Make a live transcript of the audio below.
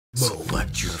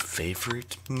Select your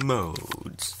favorite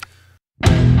modes.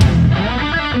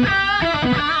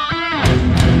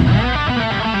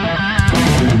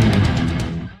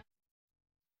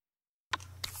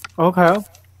 Okay.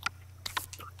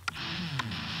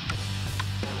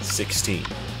 16,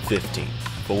 15,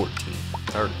 14,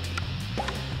 13.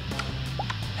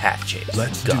 Hatchet.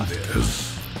 Let's do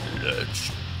this.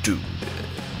 Let's do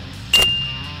this.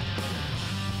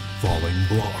 Falling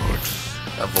blocks.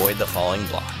 Avoid the falling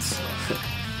blocks.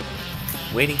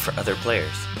 Waiting for other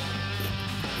players.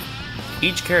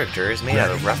 Each character is made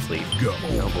out of roughly... Go.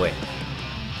 Oh boy.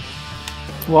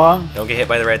 What? Don't get hit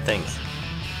by the red things.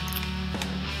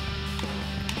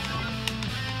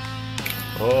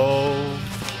 Oh.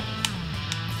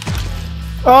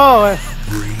 Oh!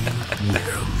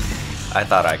 I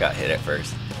thought I got hit at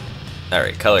first.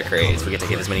 Alright, color craze. We get to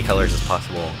hit as many colors as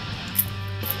possible.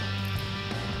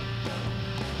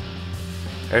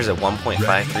 There's a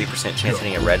 1.53% chance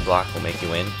hitting a red block will make you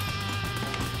win.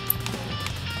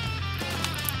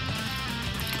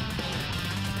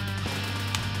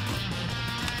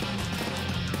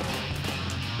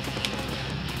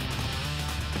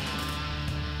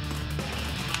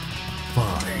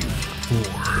 Five, 4,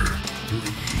 3,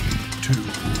 2,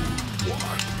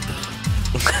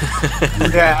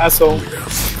 1. Yeah, asshole.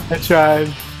 I tried.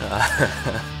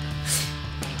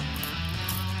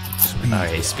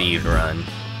 Alright, speed run.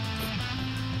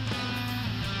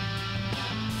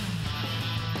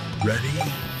 Ready,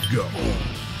 go.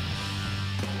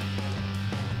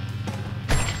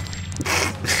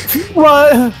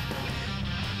 What?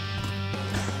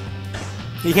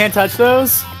 You can't touch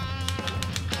those?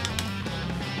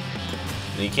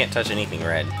 You can't touch anything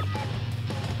red.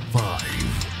 5,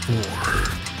 4,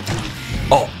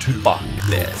 Oh, fuck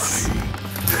this.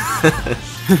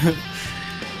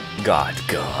 God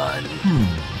gun.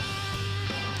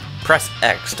 Press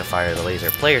X to fire the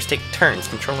laser. Players take turns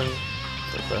controlling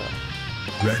the...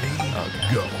 ready,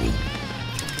 Okay. go.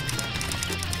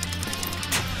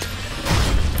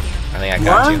 I think I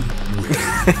got you.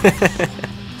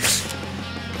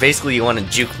 Basically, you want to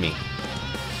juke me.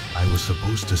 I was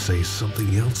supposed to say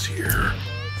something else here.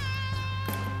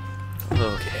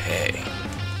 Okay.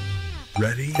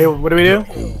 Ready? Hey, what do we do?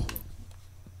 go.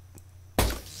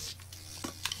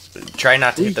 Try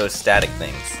not to hit those static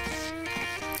things.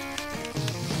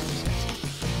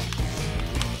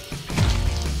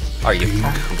 Are you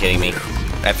kidding me?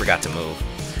 I forgot to move.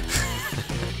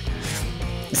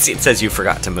 See, it says you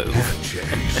forgot to move.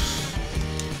 Chase.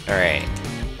 Alright.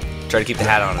 Try to keep the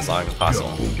hat on as long as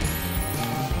possible.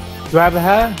 Do I have the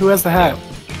hat? Who has the hat?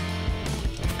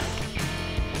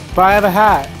 But I have a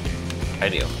hat. I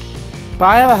do. But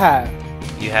I have a hat.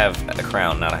 You have a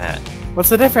crown, not a hat. What's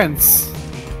the difference?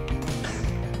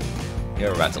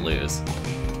 You're about to lose.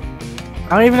 I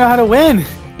don't even know how to win.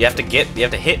 You have to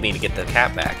hit me to get the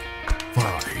cap back.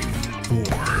 5, 4,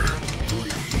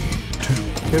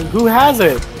 3, 2, Who has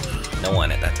it? No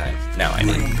one at that time. Now I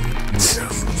do. I'm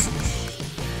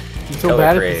so Color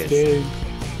bad craze. at this game.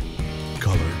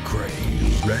 color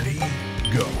craze. Ready,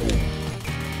 go.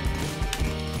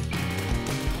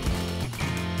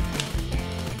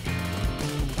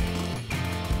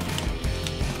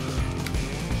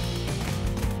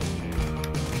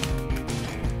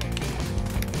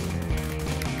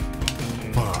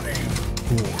 Five,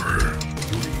 4,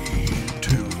 3,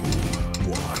 2,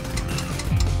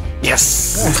 1. Yes!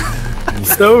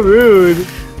 So rude.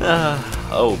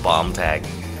 Oh, bomb tag.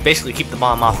 Basically, keep the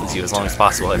bomb off of you as long as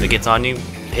possible. If it gets on you,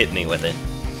 hit me with it.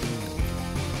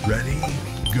 Ready,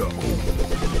 go.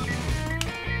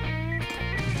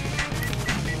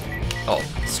 Oh,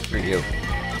 screw you.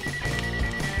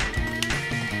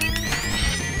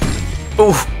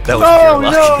 Ooh, that was pure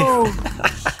luck. No!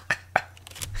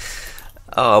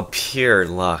 Oh, pure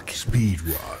luck. Speed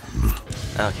run.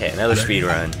 Okay, another speed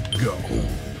run. Go.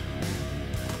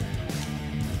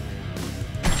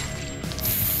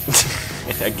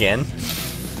 Again?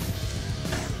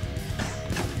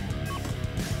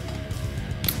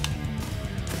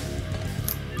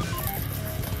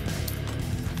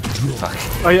 Fuck.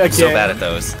 Oh, yeah, I'm so again. bad at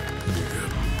those.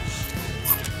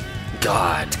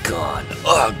 God gone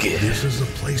again. This is a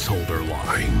placeholder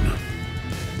line.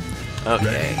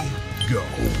 Okay. Ready, go.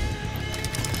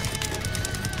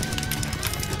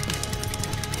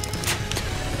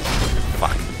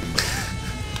 Fuck.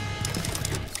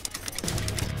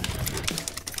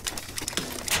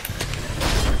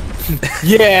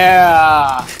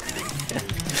 Yeah!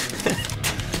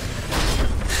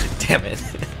 Damn it.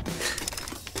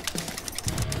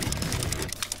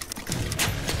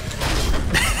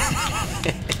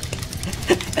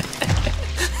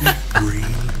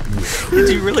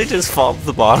 Did you really just fall to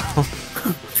the bottom?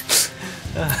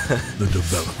 The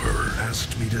developer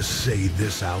asked me to say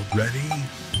this out. Ready?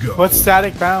 Go. What's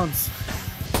static bounce?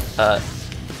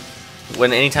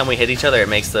 When anytime we hit each other, it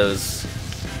makes those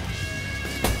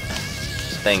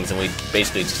things, and we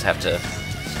basically just have to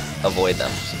avoid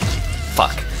them.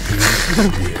 Fuck.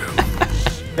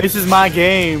 This is my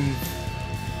game.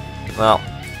 Well,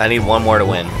 I need one more to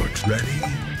win. Ready?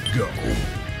 Go.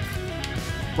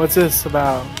 What's this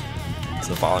about? It's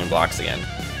the falling blocks again.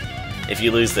 If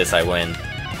you lose this, I win.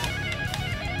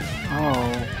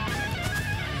 Oh.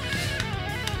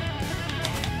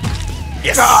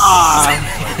 Yes!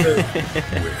 There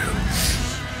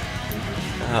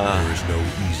is no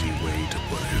easy way to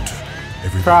put it.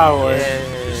 Everybody Probably.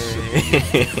 is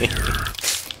simply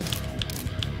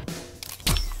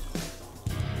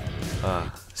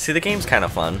See, the game's kind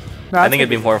of fun. No, I I think it'd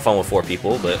be think more fun with 4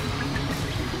 people, but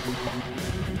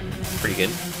pretty good.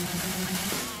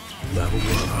 level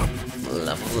up.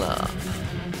 Level up.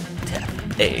 Tap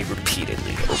A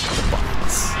repeatedly to open the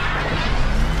box.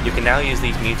 You can now use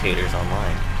these mutators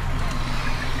online.